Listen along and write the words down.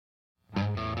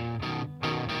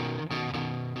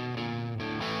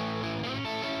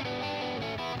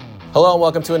Hello and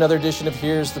welcome to another edition of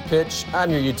Here's the Pitch.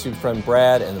 I'm your YouTube friend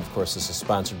Brad, and of course this is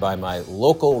sponsored by my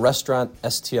local restaurant,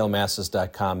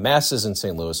 stlmasses.com. Masses in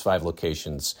St. Louis, 5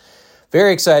 locations.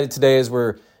 Very excited today as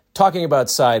we're talking about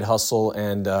side hustle,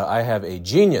 and I have a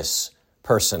genius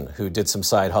person who did some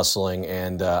side hustling,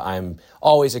 and I'm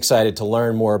always excited to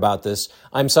learn more about this.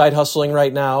 I'm side hustling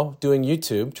right now, doing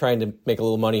YouTube, trying to make a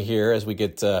little money here as we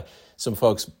get some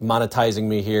folks monetizing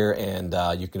me here, and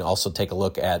you can also take a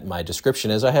look at my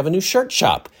description as I have a new shirt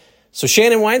shop. So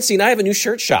Shannon Weinstein, I have a new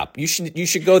shirt shop. You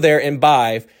should go there and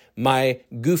buy my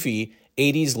goofy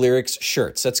 80s lyrics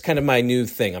shirts. That's kind of my new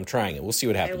thing. I'm trying it. We'll see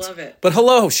what happens. I love it. But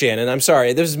hello, Shannon. I'm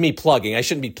sorry. This is me plugging. I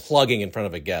shouldn't be plugging in front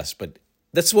of a guest, but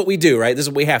that's what we do, right? This is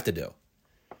what we have to do.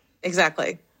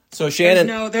 Exactly. So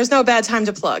Shannon, there's no bad time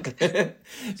to plug.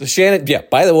 So Shannon, yeah.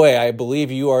 By the way, I believe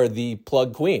you are the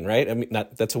plug queen, right? I mean,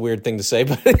 that's a weird thing to say,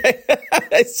 but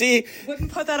I see.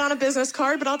 Wouldn't put that on a business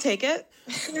card, but I'll take it.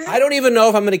 I don't even know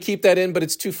if I'm going to keep that in, but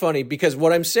it's too funny because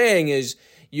what I'm saying is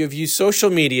you've used social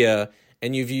media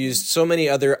and you've used so many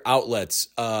other outlets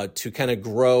to kind of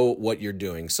grow what you're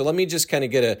doing. So let me just kind of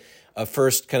get a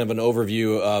first kind of an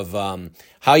overview of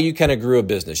how you kind of grew a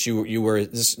business. You were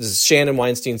this is Shannon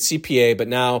Weinstein, CPA, but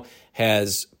now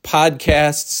has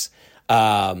podcasts,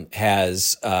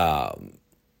 has a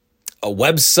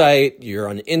website. You're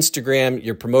on Instagram.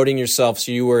 You're promoting yourself.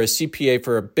 So you were a CPA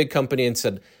for a big company and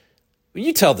said, well,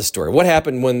 you tell the story. What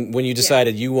happened when you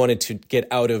decided you wanted to get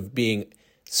out of being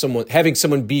having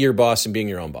someone be your boss and being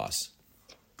your own boss?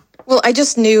 Well, I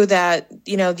just knew that,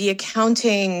 the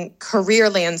accounting career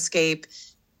landscape,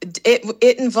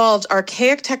 it involved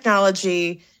archaic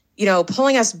technology,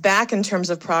 pulling us back in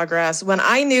terms of progress. When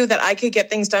I knew that I could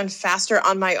get things done faster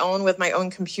on my own with my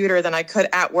own computer than I could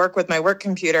at work with my work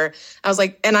computer, I was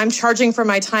like, and I'm charging for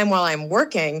my time while I'm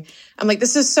working. I'm like,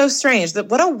 this is so strange.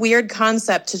 What a weird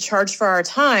concept to charge for our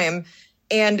time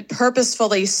and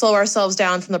purposefully slow ourselves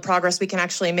down from the progress we can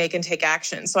actually make and take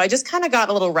action. So I just kind of got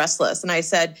a little restless and I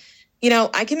said,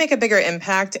 I can make a bigger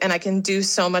impact and I can do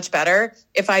so much better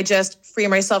if I just free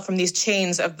myself from these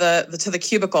chains of to the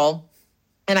cubicle.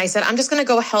 And I said, I'm just going to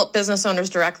go help business owners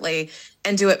directly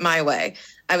and do it my way.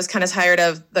 I was kind of tired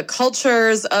of the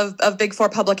cultures of Big Four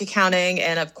public accounting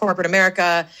and of corporate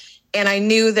America. And I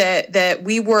knew that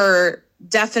we were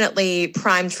definitely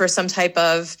primed for some type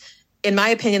of, in my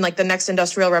opinion, like the next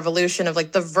industrial revolution of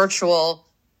like the virtual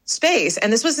space.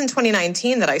 And this was in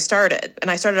 2019 that I started,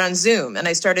 and I started on Zoom and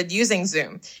I started using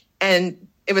Zoom. And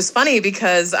it was funny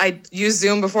because I used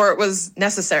Zoom before it was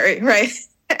necessary, right?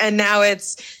 And now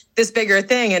it's this bigger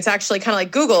thing. It's actually kind of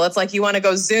like Google. It's like you want to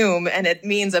go Zoom and it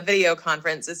means a video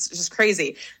conference. It's just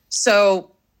crazy.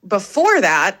 So before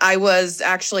that, I was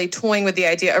actually toying with the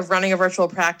idea of running a virtual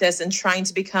practice and trying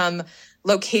to become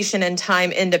location and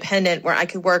time independent, where I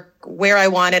could work where I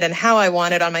wanted and how I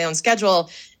wanted on my own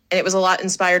schedule. And it was a lot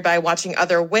inspired by watching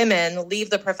other women leave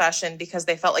the profession because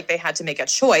they felt like they had to make a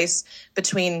choice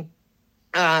between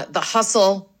the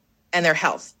hustle and their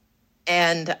health.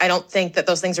 And I don't think that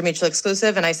those things are mutually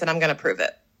exclusive. And I said, I'm going to prove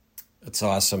it. That's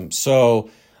awesome. So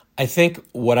I think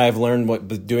what I've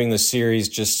learned doing this series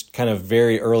just kind of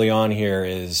very early on here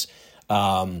is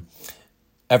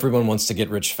everyone wants to get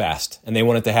rich fast and they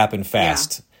want it to happen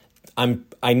fast. Yeah.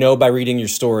 I know by reading your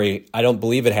story, I don't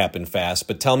believe it happened fast,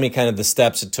 but tell me kind of the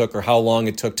steps it took or how long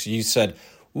it took till you said,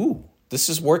 ooh, this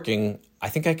is working. I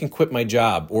think I can quit my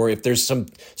job. Or if there's some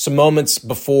moments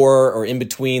before or in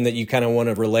between that you kind of want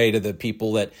to relay to the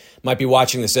people that might be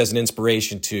watching this as an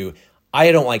inspiration to,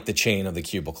 I don't like the chain of the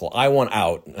cubicle. I want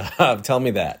out. Tell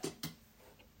me that.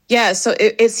 Yeah, so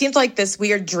it seemed like this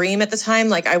weird dream at the time.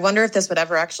 Like, I wonder if this would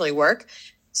ever actually work.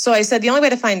 So I said, the only way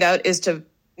to find out is to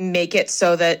make it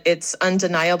so that it's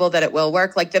undeniable that it will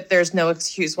work, like that there's no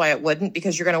excuse why it wouldn't,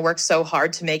 because you're going to work so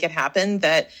hard to make it happen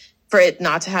that for it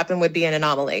not to happen would be an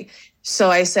anomaly. So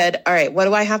I said, all right, what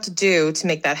do I have to do to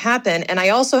make that happen? And I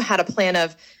also had a plan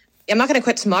of, I'm not going to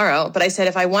quit tomorrow, but I said,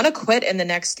 if I want to quit in the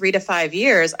next 3 to 5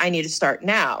 years, I need to start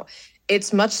now.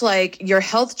 It's much like your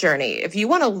health journey. If you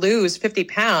want to lose 50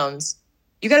 pounds,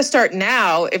 you got to start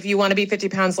now if you want to be 50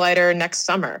 pounds lighter next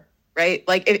summer, right?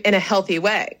 Like in a healthy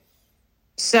way.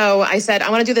 So I said, I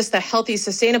want to do this the healthy,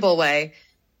 sustainable way.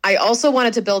 I also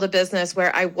wanted to build a business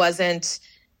where it wasn't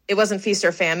feast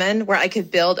or famine, where I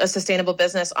could build a sustainable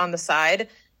business on the side.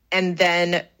 And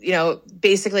then,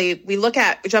 basically we look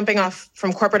at jumping off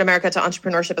from corporate America to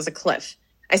entrepreneurship as a cliff.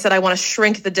 I said, I want to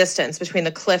shrink the distance between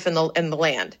the cliff and the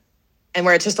land, and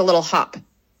where it's just a little hop,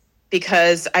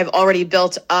 because I've already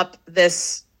built up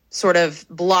this sort of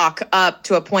block up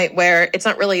to a point where it's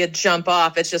not really a jump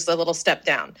off. It's just a little step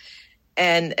down.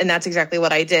 And that's exactly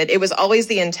what I did. It was always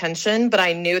the intention, but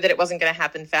I knew that it wasn't going to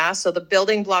happen fast. So the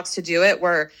building blocks to do it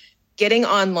were getting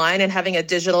online and having a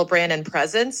digital brand and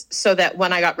presence, so that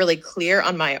when I got really clear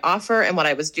on my offer and what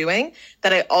I was doing,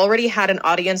 that I already had an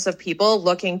audience of people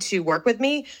looking to work with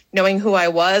me, knowing who I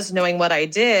was, knowing what I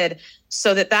did,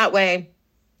 so that way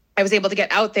I was able to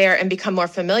get out there and become more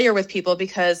familiar with people,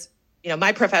 because,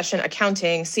 my profession,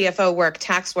 accounting, CFO work,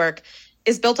 tax work,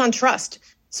 is built on trust.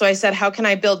 So I said, how can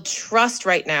I build trust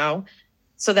right now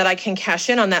so that I can cash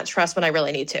in on that trust when I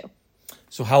really need to?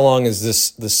 So how long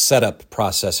is the setup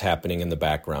process happening in the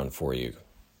background for you?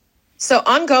 So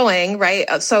ongoing,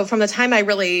 right? So from the time I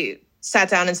really sat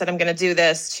down and said, I'm going to do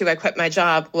this, to I quit my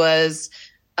job was,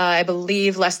 I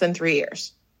believe, less than 3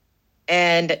 years.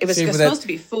 And it was supposed to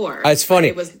be 4. It's funny.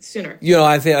 It was sooner.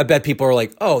 I bet people are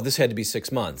like, oh, this had to be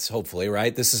 6 months, hopefully,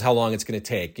 right? This is how long it's going to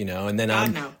take, and then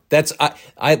no.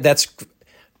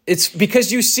 It's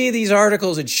because you see these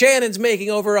articles and Shannon's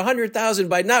making over 100,000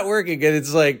 by not working, and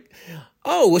it's like,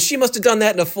 oh, well, she must have done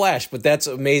that in a flash. But that's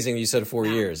amazing. You said 4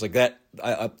 years, like that.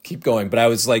 I keep going, but I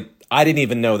was like, I didn't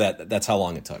even know that's how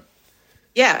long it took.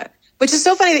 Yeah, which is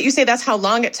so funny that you say that's how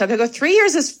long it took. I go, 3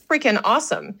 years is freaking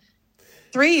awesome.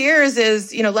 3 years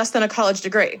is, less than a college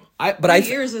degree. 3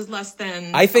 years is less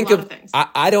than a lot of things.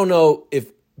 I don't know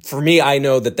if, for me, I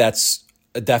know that's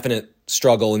a definite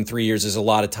struggle, and 3 years is a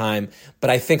lot of time. But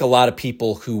I think a lot of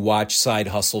people who watch side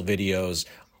hustle videos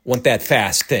want that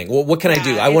fast thing. Well, what can I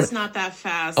do? It's not that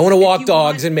fast. I want to walk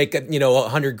dogs and make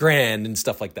 $100,000 and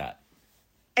stuff like that.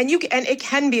 And it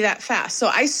can be that fast. So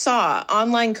I saw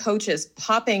online coaches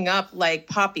popping up like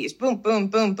poppies, boom, boom,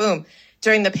 boom, boom,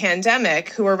 during the pandemic,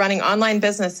 who were running online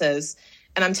businesses.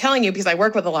 And I'm telling you, because I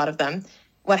work with a lot of them,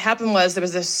 what happened was there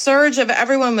was this surge of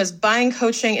everyone was buying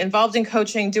coaching, involved in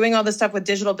coaching, doing all this stuff with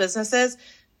digital businesses.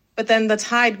 But then the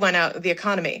tide went out of the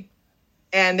economy.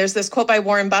 And there's this quote by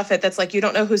Warren Buffett that's like, you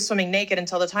don't know who's swimming naked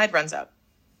until the tide runs out.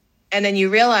 And then you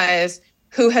realize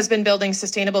who has been building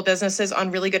sustainable businesses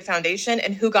on really good foundation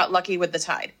and who got lucky with the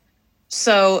tide.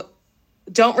 So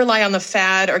don't rely on the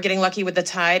fad or getting lucky with the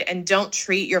tide, and don't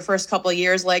treat your first couple of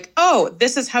years like, oh,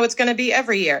 this is how it's going to be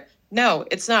every year. No,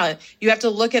 it's not. You have to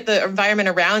look at the environment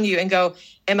around you and go,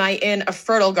 am I in a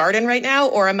fertile garden right now,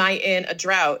 or am I in a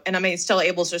drought, and am I still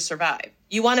able to survive?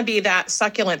 You want to be that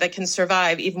succulent that can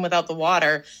survive even without the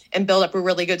water and build up a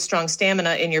really good, strong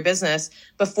stamina in your business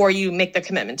before you make the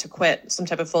commitment to quit some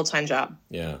type of full-time job.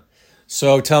 Yeah.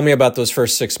 So tell me about those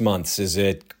first 6 months. Is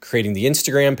it creating the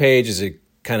Instagram page? Is it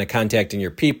kind of contacting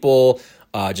your people?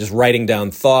 Just writing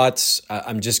down thoughts?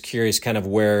 I'm just curious kind of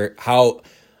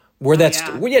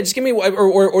just give me,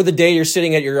 or the day you're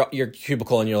sitting at your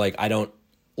cubicle and you're like,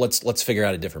 let's figure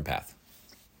out a different path.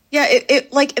 Yeah,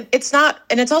 it's not,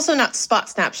 and it's also not spot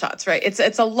snapshots, right?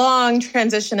 It's a long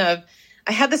transition of,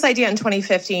 I had this idea in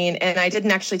 2015 and I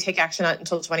didn't actually take action on it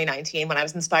until 2019, when I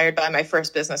was inspired by my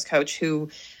first business coach, who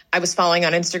I was following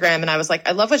on Instagram. And I was like,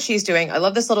 I love what she's doing. I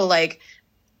love this little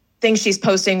thing she's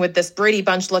posting with this Brady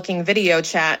Bunch looking video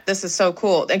chat. This is so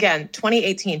cool. Again,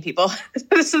 2018 people.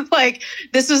 This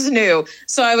was new.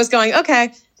 So I was going,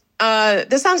 okay,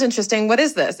 this sounds interesting. What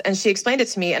is this? And she explained it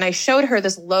to me, and I showed her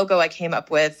this logo I came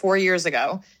up with 4 years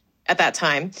ago at that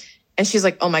time. And she's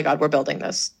like, oh my God, we're building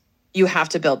this. You have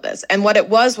to build this. And what it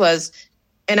was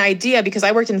an idea, because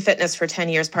I worked in fitness for 10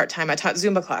 years part-time. I taught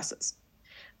Zumba classes,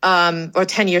 or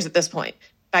 10 years at this point.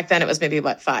 Back then it was maybe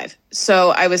 5.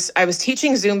 So I was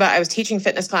teaching Zumba. I was teaching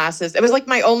fitness classes. It was like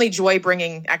my only joy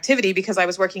bringing activity, because I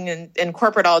was working in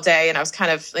corporate all day, and I was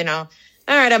kind of,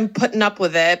 all right, I'm putting up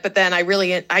with it. But then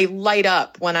I light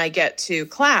up when I get to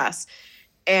class.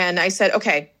 And I said,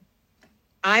 okay,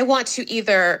 I want to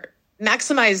either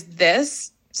maximize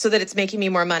this so that it's making me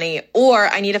more money, or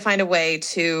I need to find a way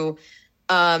to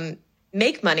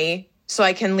make money so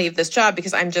I can leave this job,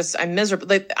 because I'm miserable.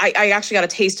 I actually got a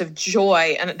taste of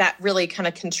joy, and that really kind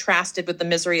of contrasted with the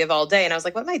misery of all day. And I was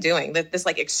like, what am I doing? This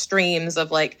extremes of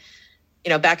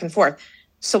back and forth.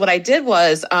 So what I did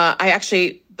was I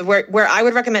actually, where I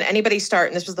would recommend anybody start,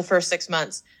 and this was the first 6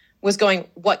 months, was going,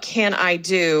 what can I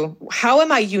do? How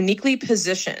am I uniquely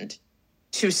positioned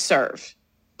to serve?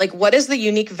 What is the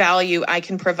unique value I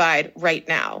can provide right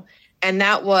now? And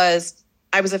that was,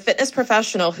 I was a fitness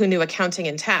professional who knew accounting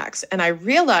and tax. And I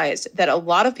realized that a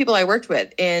lot of people I worked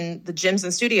with in the gyms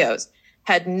and studios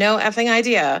had no effing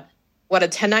idea what a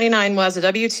 1099 was, a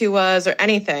W-2 was, or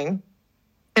anything.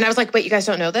 And I was like, wait, you guys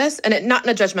don't know this? And not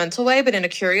in a judgmental way, but in a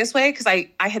curious way, because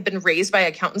I had been raised by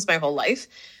accountants my whole life.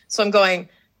 So I'm going,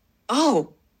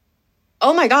 oh,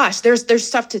 oh my gosh, there's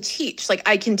stuff to teach. Like,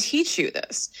 I can teach you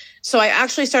this. So I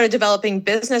actually started developing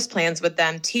business plans with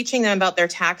them, teaching them about their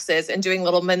taxes and doing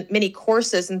little mini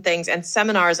courses and things and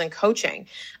seminars and coaching.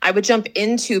 I would jump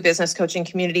into business coaching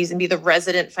communities and be the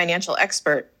resident financial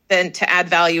expert then to add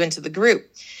value into the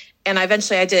group. And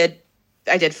eventually I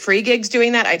did free gigs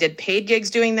doing that. I did paid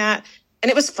gigs doing that. And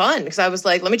it was fun because I was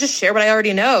like, let me just share what I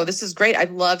already know. This is great. I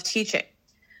love teaching.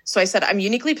 So I said, I'm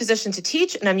uniquely positioned to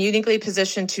teach, and I'm uniquely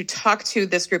positioned to talk to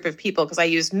this group of people because I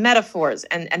use metaphors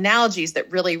and analogies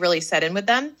that really, really set in with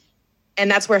them. And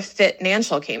that's where Fit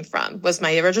Financial came from. Was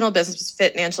my original business was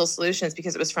Fit Financial Solutions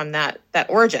because it was from that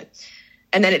origin.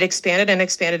 And then it expanded and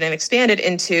expanded and expanded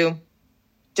into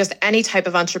just any type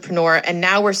of entrepreneur. And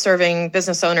now we're serving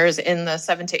business owners in the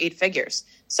 7 to 8 figures.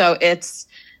 So it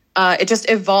just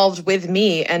evolved with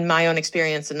me and my own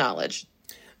experience and knowledge.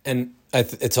 And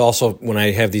it's also, when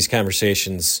I have these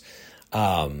conversations,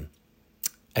 I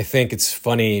think it's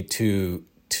funny to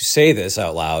say this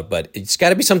out loud, but it's got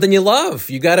to be something you love.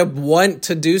 You got to want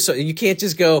to do so. You can't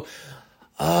just go,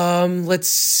 let's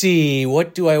see,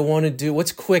 what do I want to do?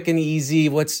 What's quick and easy?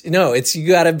 You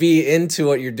got to be into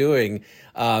what you're doing.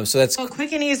 So that's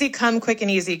quick and easy come, quick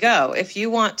and easy go. If you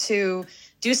want to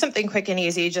do something quick and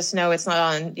easy, just know it's not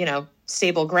on,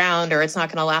 stable ground, or it's not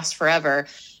going to last forever.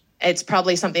 It's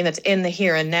probably something that's in the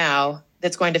here and now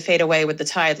that's going to fade away with the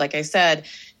tide, like I said.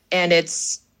 And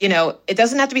it's, it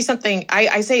doesn't have to be something,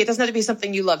 I say it doesn't have to be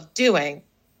something you love doing.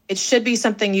 It should be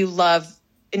something you love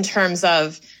in terms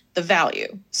of the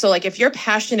value. So like if you're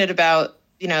passionate about,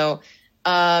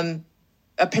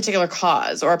 a particular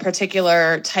cause or a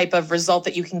particular type of result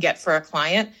that you can get for a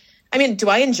client. I mean, do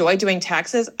I enjoy doing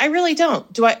taxes? I really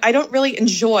don't. I don't really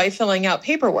enjoy filling out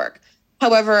paperwork.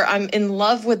 However, I'm in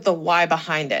love with the why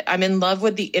behind it. I'm in love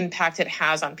with the impact it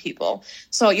has on people.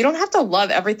 So you don't have to love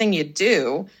everything you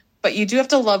do, but you do have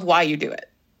to love why you do it.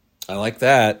 I like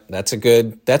that.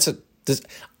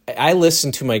 I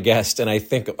listen to my guest and I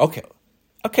think,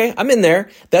 okay, I'm in there.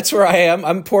 That's where I am.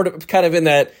 I'm kind of in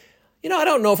that, I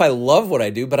don't know if I love what I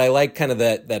do, but I like kind of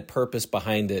that purpose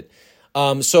behind it.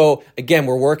 So again,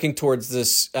 we're working towards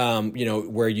this,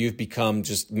 where you've become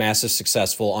just massive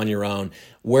successful on your own.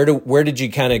 Where did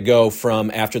you kind of go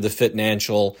from after the Fit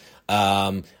Financial?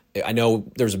 I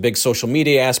know there's a big social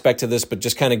media aspect to this, but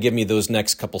just kind of give me those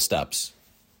next couple steps.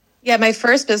 Yeah, my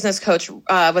first business coach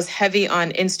was heavy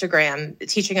on Instagram,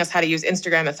 teaching us how to use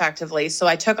Instagram effectively. So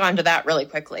I took on to that really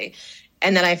quickly.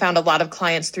 And then I found a lot of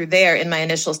clients through there in my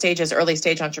initial stages, early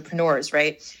stage entrepreneurs,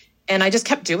 right? And I just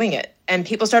kept doing it. And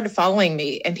people started following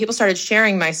me and people started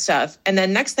sharing my stuff. And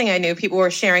then next thing I knew, people were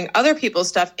sharing other people's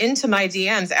stuff into my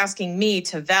DMs, asking me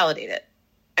to validate it.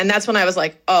 And that's when I was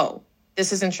like, oh,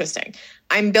 this is interesting.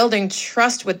 I'm building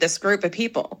trust with this group of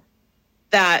people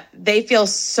that they feel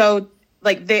so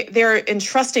like they're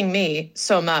entrusting me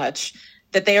so much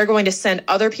that they are going to send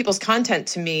other people's content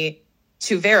to me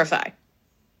to verify.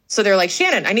 So they're like,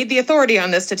 Shannon, I need the authority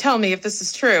on this to tell me if this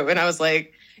is true. And I was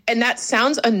like, and that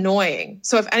sounds annoying.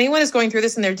 So if anyone is going through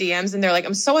this in their DMs and they're like,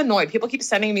 I'm so annoyed, people keep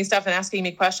sending me stuff and asking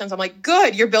me questions. I'm like,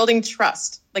 good, you're building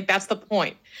trust. Like, that's the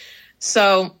point.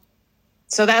 So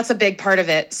that's a big part of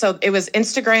it. So it was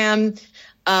Instagram.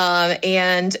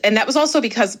 And that was also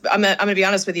because I'm going to be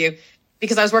honest with you,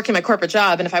 because I was working my corporate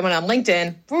job. And if I went on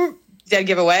LinkedIn, dead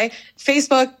giveaway.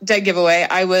 Facebook, dead giveaway.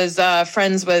 I was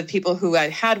friends with people who I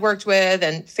had worked with,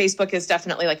 and Facebook is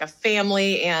definitely like a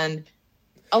family and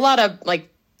a lot of like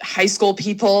high school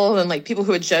people and like people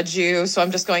who would judge you. So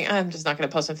I'm just going, I'm just not going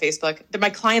to post on Facebook.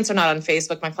 My clients are not on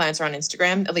Facebook. My clients are on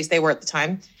Instagram. At least they were at the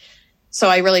time. So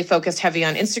I really focused heavy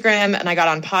on Instagram, and I got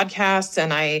on podcasts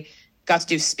and I got to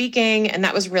do speaking. And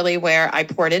that was really where I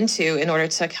poured into in order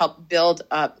to help build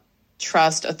up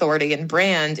trust, authority, and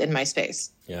brand in my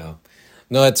space. Yeah.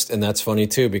 No, that's funny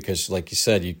too, because like you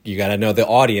said, you got to know the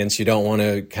audience. You don't want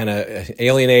to kind of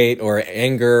alienate or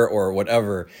anger or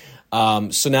whatever.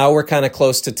 So now we're kind of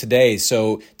close to today.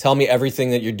 So tell me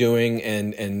everything that you're doing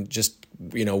and just,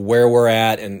 where we're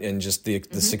at and just the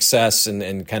success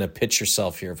and kind of pitch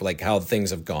yourself here for like how things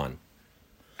have gone.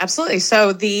 Absolutely.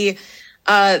 So the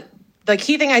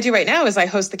key thing I do right now is I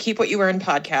host the Keep What You Earn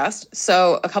podcast.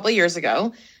 So a couple of years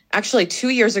ago, actually 2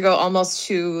 years ago, almost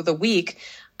to the week,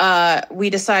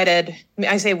 we decided,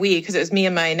 I say we, because it was me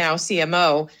and my now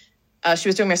CMO. She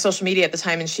was doing my social media at the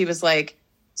time. And she was like,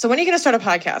 so when are you going to start a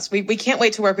podcast? We can't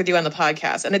wait to work with you on the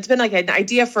podcast. And it's been like an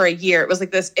idea for a year. It was like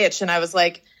this itch. And I was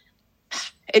like,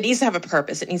 it needs to have a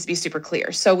purpose. It needs to be super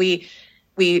clear. So we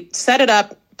set it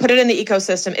up, put it in the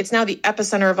ecosystem. It's now the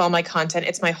epicenter of all my content.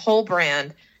 It's my whole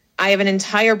brand. I have an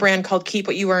entire brand called Keep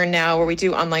What You Earn now, where we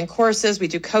do online courses, we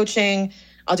do coaching.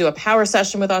 I'll do a power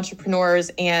session with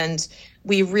entrepreneurs, and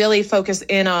we really focus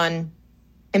in on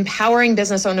empowering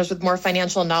business owners with more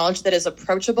financial knowledge that is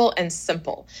approachable and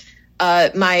simple.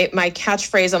 My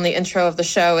catchphrase on the intro of the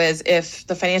show is, if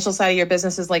the financial side of your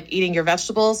business is like eating your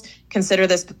vegetables, consider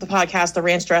the podcast, The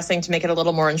Ranch Dressing, to make it a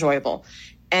little more enjoyable.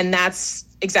 And that's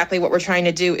exactly what we're trying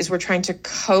to do, is we're trying to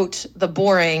coat the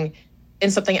boring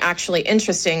in something actually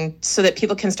interesting so that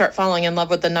people can start falling in love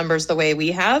with the numbers the way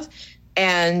we have,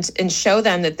 and show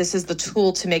them that this is the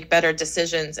tool to make better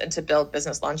decisions and to build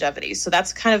business longevity. So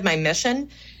that's kind of my mission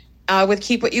with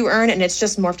Keep What You Earn, and it's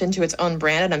just morphed into its own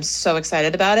brand, and I'm so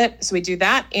excited about it. So we do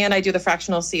that, and I do the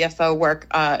fractional CFO work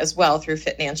as well through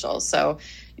Financials. So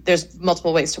there's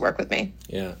multiple ways to work with me.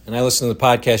 Yeah, and I listen to the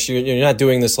podcast. You're not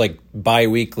doing this like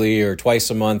bi-weekly or twice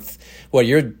a month. What,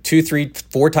 you're 2, 3,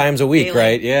 4 times a week, daily.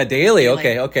 Right? Yeah, daily.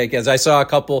 Okay. Because I saw a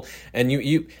couple, and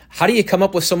you, how do you come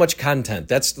up with so much content?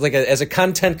 That's like, as a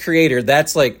content creator,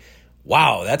 that's like,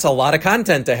 wow, that's a lot of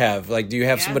content to have. Like, do you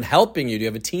have someone helping you? Do you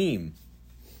have a team?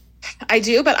 I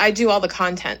do, but I do all the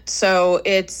content. So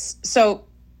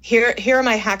here are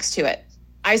my hacks to it.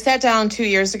 I sat down 2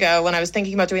 years ago when I was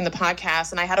thinking about doing the podcast,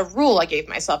 and I had a rule I gave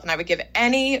myself, and I would give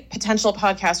any potential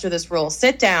podcaster this rule: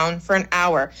 sit down for an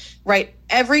hour, write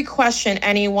every question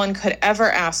anyone could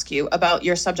ever ask you about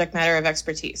your subject matter of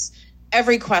expertise,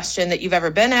 every question that you've ever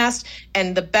been asked.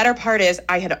 And the better part is,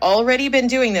 I had already been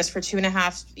doing this for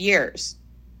 2.5 years,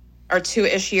 or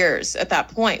 2-ish years at that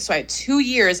point. So I had 2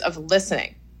 years of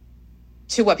listening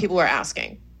to what people were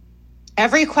asking.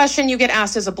 Every question you get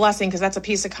asked is a blessing, because that's a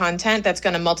piece of content that's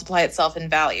going to multiply itself in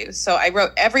value. So I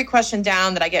wrote every question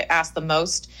down that I get asked the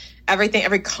most, every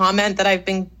comment that I've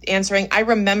been answering. I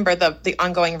remember the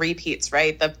ongoing repeats,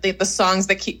 right? The songs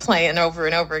that keep playing over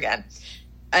and over again.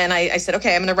 And I said,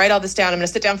 okay, I'm going to write all this down. I'm going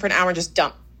to sit down for an hour and just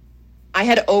dump. I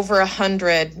had over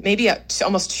 100, maybe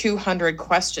almost 200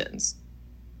 questions.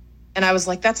 And I was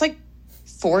like, that's like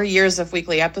 4 years of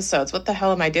weekly episodes. What the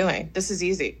hell am I doing? This is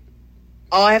easy.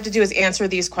 All I have to do is answer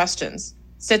these questions.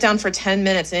 Sit down for 10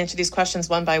 minutes and answer these questions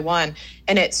one by one.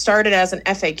 And it started as an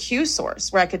FAQ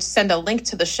source where I could send a link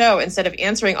to the show. Instead of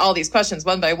answering all these questions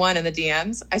one by one in the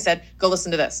DMs, I said, go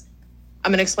listen to this.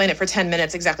 I'm going to explain it for 10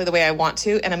 minutes exactly the way I want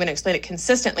to, and I'm going to explain it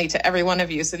consistently to every one of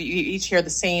you so that you each hear the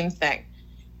same thing.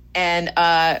 And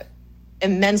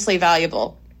immensely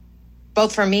valuable,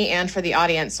 both for me and for the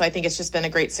audience. So I think it's just been a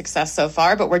great success so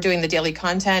far, but we're doing the daily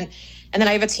content. And then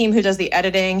I have a team who does the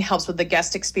editing, helps with the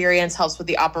guest experience, helps with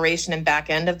the operation and back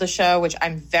end of the show, which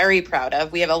I'm very proud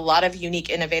of. We have a lot of unique,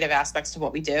 innovative aspects to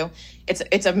what we do.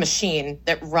 It's a machine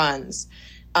that runs,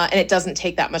 and it doesn't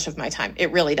take that much of my time.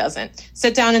 It really doesn't.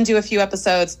 Sit down and do a few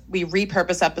episodes. We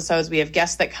repurpose episodes. We have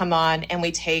guests that come on, and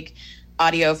we take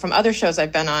audio from other shows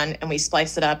I've been on, and we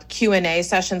splice it up. Q&A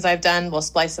sessions I've done, we'll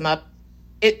splice them up.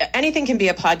 Anything can be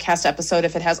a podcast episode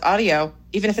if it has audio,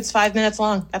 even if it's 5 minutes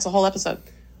long. That's a whole episode.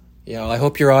 Yeah, well, I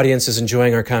hope your audience is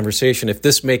enjoying our conversation. If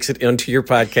this makes it into your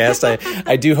podcast,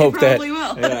 I do hope that. Probably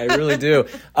will. Yeah, I really do.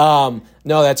 No,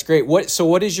 that's great.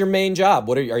 What is your main job?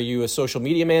 Are you a social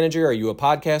media manager? Are you a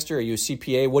podcaster? Are you a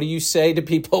CPA? What do you say to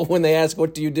people when they ask,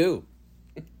 what do you do?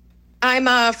 I'm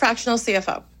a fractional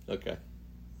CFO. Okay.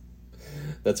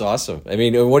 That's awesome. I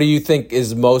mean, what do you think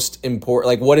is most important?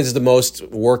 Like, what is the most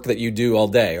work that you do all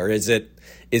day? Or is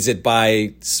it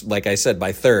by, like I said,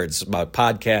 by thirds, by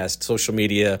podcast, social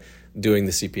media, doing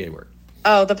the CPA work?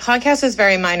 Oh, the podcast is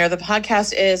very minor. The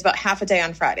podcast is about half a day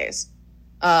on Fridays.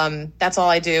 That's all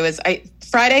I do.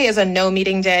 Friday is a no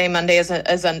meeting day. Monday is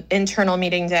an internal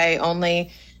meeting day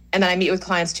only. And then I meet with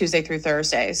clients Tuesday through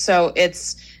Thursday. So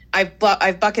I've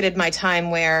bucketed my time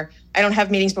where I don't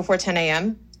have meetings before 10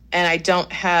 a.m. and I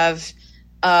don't have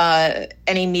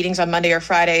any meetings on Monday or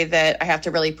Friday that I have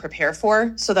to really prepare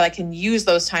for, so that I can use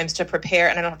those times to prepare,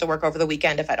 and I don't have to work over the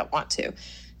weekend if I don't want to.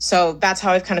 So that's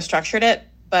how I've kind of structured it.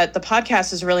 But the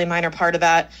podcast is a really minor part of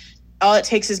that. All it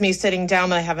takes is me sitting down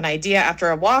when I have an idea after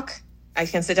a walk. I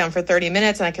can sit down for 30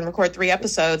 minutes and I can record 3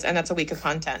 episodes, and that's a week of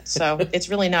content. So it's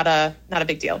really not a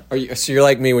big deal. So you're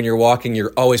like me, when you're walking,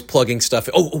 you're always plugging stuff.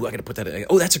 Oh, I got to put that in.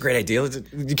 Oh, that's a great idea.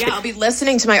 Yeah, I'll be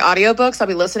listening to my audiobooks. I'll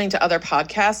be listening to other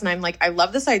podcasts, and I'm like, I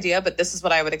love this idea, but this is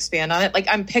what I would expand on it. Like,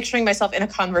 I'm picturing myself in a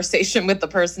conversation with the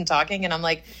person talking, and I'm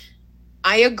like,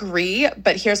 I agree,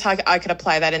 but here's how I could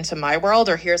apply that into my world,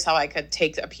 or here's how I could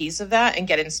take a piece of that and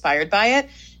get inspired by it.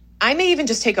 I may even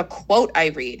just take a quote I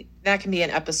read. That can be an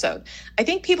episode. I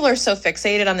think people are so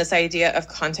fixated on this idea of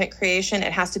content creation.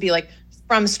 It has to be like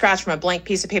from scratch, from a blank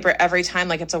piece of paper every time,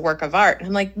 like it's a work of art. And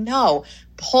I'm like, no,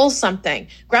 pull something.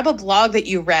 Grab a blog that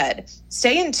you read.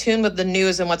 Stay in tune with the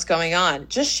news and what's going on.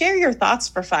 Just share your thoughts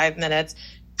for 5 minutes.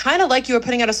 kind of like you were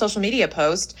putting out a social media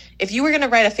post. If you were going to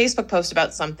write a Facebook post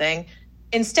about something,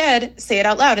 instead say it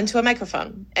out loud into a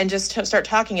microphone and just start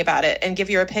talking about it and give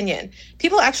your opinion.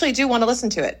 People actually do want to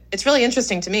listen to it. It's really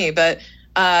interesting to me, but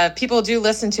people do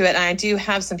listen to it. And I do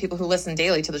have some people who listen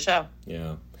daily to the show.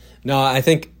 Yeah. No, I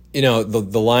think,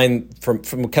 the line from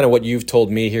kind of what you've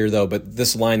told me here, though, but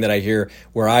this line that I hear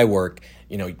where I work,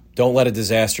 don't let a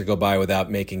disaster go by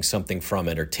without making something from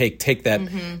it, or take that.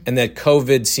 Mm-hmm. And that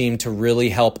COVID seemed to really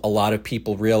help a lot of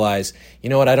people realize, I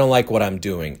don't like what I'm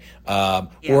doing.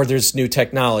 Or there's new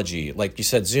technology. Like you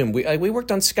said, Zoom. We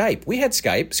worked on Skype. We had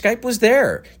Skype. Skype was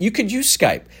there. You could use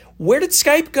Skype. Where did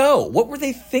Skype go? What were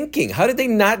they thinking? How did they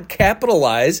not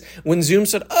capitalize when Zoom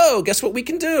said, oh, guess what we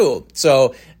can do?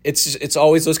 So it's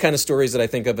always those kind of stories that I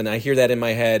think of, and I hear that in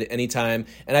my head anytime.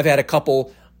 And I've had a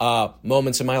couple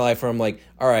moments in my life where I'm like,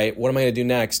 all right, what am I going to do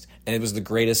next? And it was the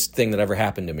greatest thing that ever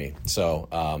happened to me. So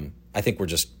I think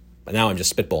now I'm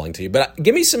just spitballing to you. But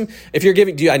give me some, if you're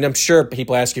giving, and I'm sure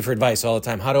people ask you for advice all the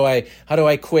time. How do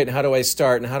I quit? And how do I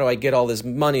start? And how do I get all this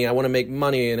money? I want to make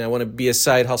money, and I want to be a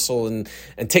side hustle and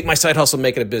take my side hustle and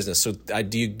make it a business. So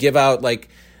do you give out like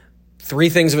 3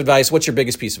 things of advice? What's your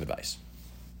biggest piece of advice?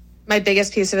 My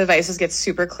biggest piece of advice is get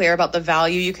super clear about the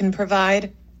value you can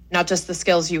provide, not just the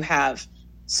skills you have.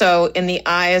 So in the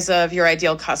eyes of your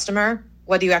ideal customer,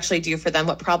 what do you actually do for them?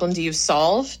 What problem do you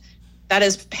solve? That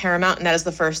is paramount, and that is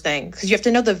the first thing, because you have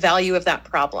to know the value of that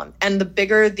problem. And the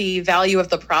bigger the value of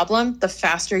the problem, the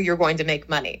faster you're going to make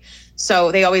money. So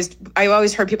I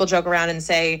always heard people joke around and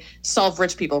say, solve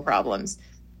rich people problems.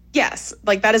 Yes,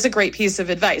 like that is a great piece of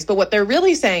advice. But what they're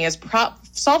really saying is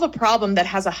solve a problem that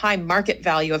has a high market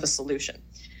value of a solution.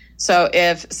 So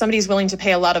if somebody's willing to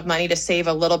pay a lot of money to save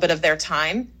a little bit of their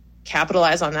time,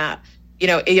 capitalize on that. You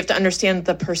have to understand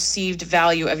the perceived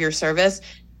value of your service.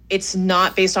 It's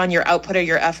not based on your output or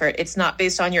your effort. It's not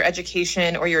based on your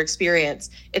education or your experience.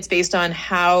 It's based on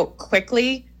how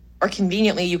quickly or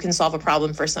conveniently you can solve a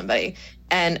problem for somebody.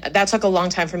 And that took a long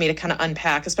time for me to kind of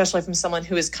unpack, especially from someone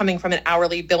who is coming from an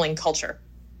hourly billing culture.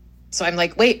 So I'm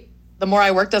like, wait, the more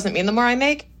I work doesn't mean the more I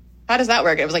make? How does that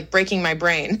work? It was like breaking my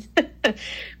brain.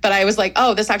 But I was like,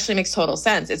 oh, this actually makes total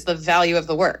sense. It's the value of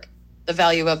the work, the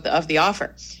value of the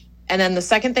offer. And then the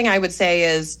second thing I would say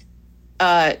is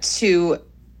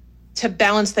to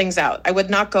balance things out. I would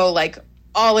not go like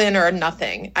all in or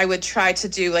nothing. I would try to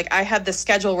do, like, I had this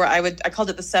schedule where I called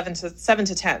it the 7 to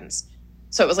 10s.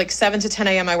 So it was like 7 to 10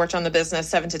 a.m. I worked on the business,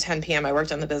 7 to 10 p.m. I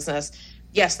worked on the business.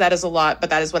 Yes, that is a lot, but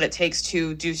that is what it takes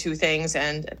to do 2 things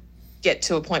and get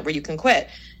to a point where you can quit.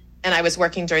 And I was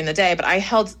working during the day, but I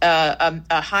held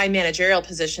a high managerial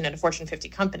position at a Fortune 50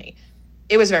 company.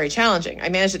 It was very challenging. I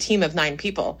managed a team of 9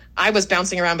 people. I was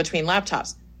bouncing around between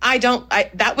laptops.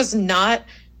 That was not,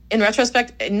 in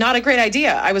retrospect, not a great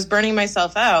idea. I was burning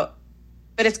myself out,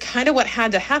 but it's kind of what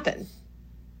had to happen.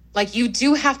 Like, you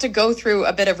do have to go through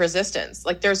a bit of resistance.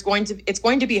 Like, it's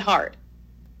going to be hard.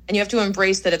 And you have to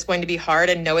embrace that it's going to be hard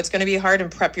and know it's going to be hard,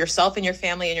 and prep yourself and your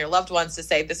family and your loved ones to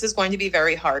say, this is going to be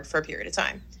very hard for a period of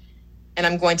time. And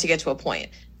I'm going to get to a point.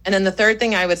 And then the third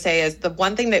thing I would say is, the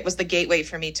one thing that was the gateway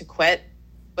for me to quit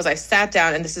was I sat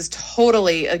down, and this is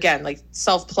totally, again, like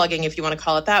self-plugging, if you want to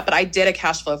call it that, but I did a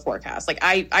cash flow forecast. Like,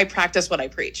 I practice what I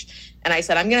preach. And I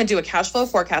said, I'm going to do a cash flow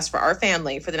forecast for our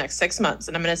family for the next 6 months.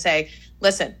 And I'm going to say,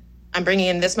 listen, I'm bringing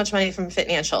in this much money from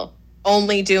financial,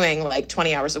 only doing like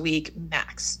 20 hours a week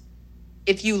max.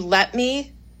 If you let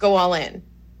me go all in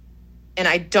and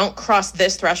I don't cross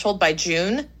this threshold by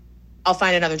June, I'll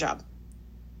find another job.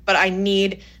 But I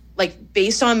need, like,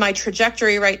 based on my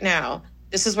trajectory right now,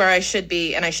 this is where I should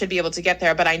be, and I should be able to get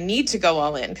there, but I need to go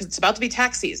all in because it's about to be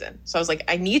tax season. So I was like,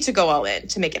 I need to go all in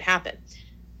to make it happen.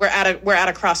 We're at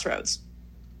a crossroads.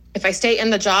 If I stay in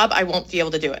the job, I won't be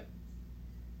able to do it.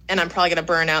 And I'm probably going to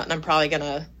burn out, and I'm probably going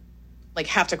to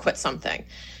have to quit something.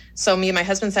 So me and my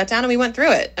husband sat down and we went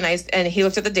through it. And he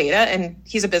looked at the data, and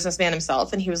he's a businessman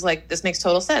himself. And he was like, this makes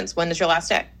total sense. When is your last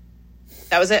day?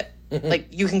 That was it. Like,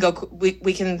 you can go, we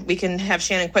can have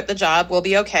Shannon quit the job. We'll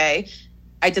be okay.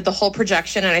 I did the whole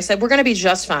projection, and I said, we're going to be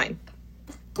just fine.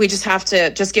 We just have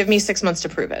to just give me 6 months to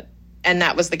prove it. And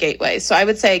that was the gateway. So I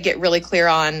would say get really clear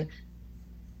on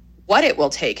what it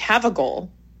will take. Have a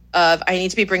goal of, I need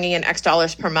to be bringing in X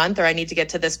dollars per month, or I need to get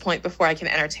to this point before I can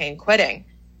entertain quitting,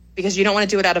 because you don't want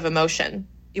to do it out of emotion.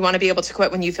 You want to be able to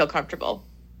quit when you feel comfortable.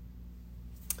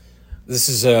 This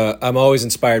is I'm always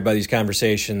inspired by these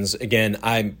conversations. Again,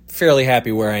 I'm fairly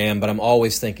happy where I am, but I'm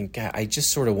always thinking, God, I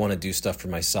just sort of want to do stuff for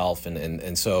myself.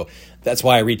 And so that's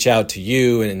why I reach out to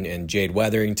you and Jade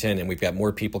Weatherington, and we've got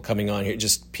more people coming on here,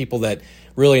 just people that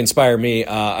really inspire me.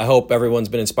 I hope everyone's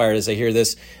been inspired as they hear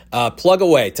this. Plug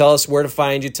away. Tell us where to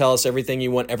find you. Tell us everything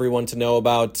you want everyone to know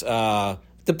about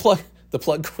the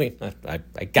plug queen. I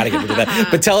got to get rid of that.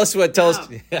 But tell us.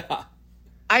 Yeah.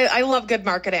 I love good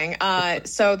marketing.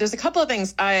 So there's a couple of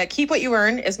things. Keep What You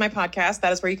Earn is my podcast.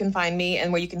 That is where you can find me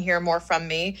and where you can hear more from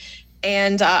me.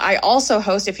 And I also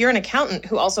host, if you're an accountant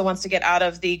who also wants to get out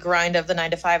of the grind of the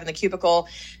 9 to 5 in the cubicle,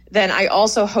 then I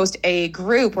also host a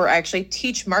group where I actually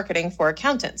teach marketing for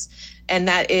accountants. And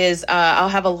that is, I'll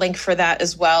have a link for that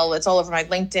as well. It's all over my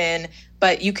LinkedIn,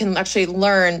 but you can actually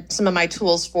learn some of my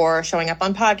tools for showing up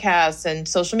on podcasts and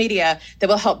social media that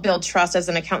will help build trust as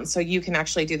an accountant so you can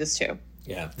actually do this too.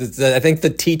 Yeah, I think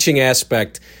the teaching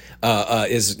aspect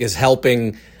is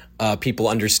helping people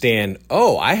understand,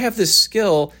 oh, I have this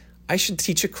skill, I should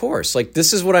teach a course. Like,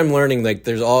 this is what I'm learning. Like,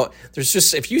 there's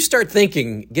just, if you start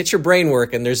thinking, get your brain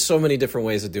working, there's so many different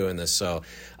ways of doing this. So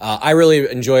I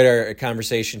really enjoyed our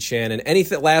conversation, Shannon. Any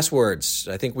last words?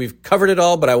 I think we've covered it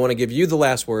all, but I want to give you the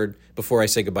last word before I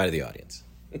say goodbye to the audience.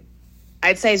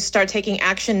 I'd say start taking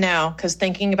action now, because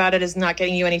thinking about it is not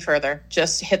getting you any further.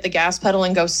 Just hit the gas pedal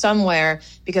and go somewhere,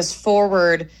 because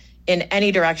forward in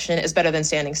any direction is better than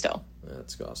standing still.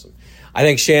 That's awesome. I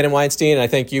thank Shannon Weinstein, and I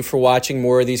thank you for watching.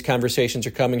 More of these conversations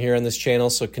are coming here on this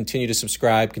channel, so continue to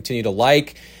subscribe, continue to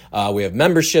like. We have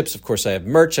memberships. Of course, I have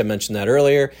merch. I mentioned that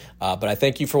earlier. But I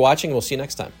thank you for watching, and we'll see you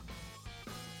next time.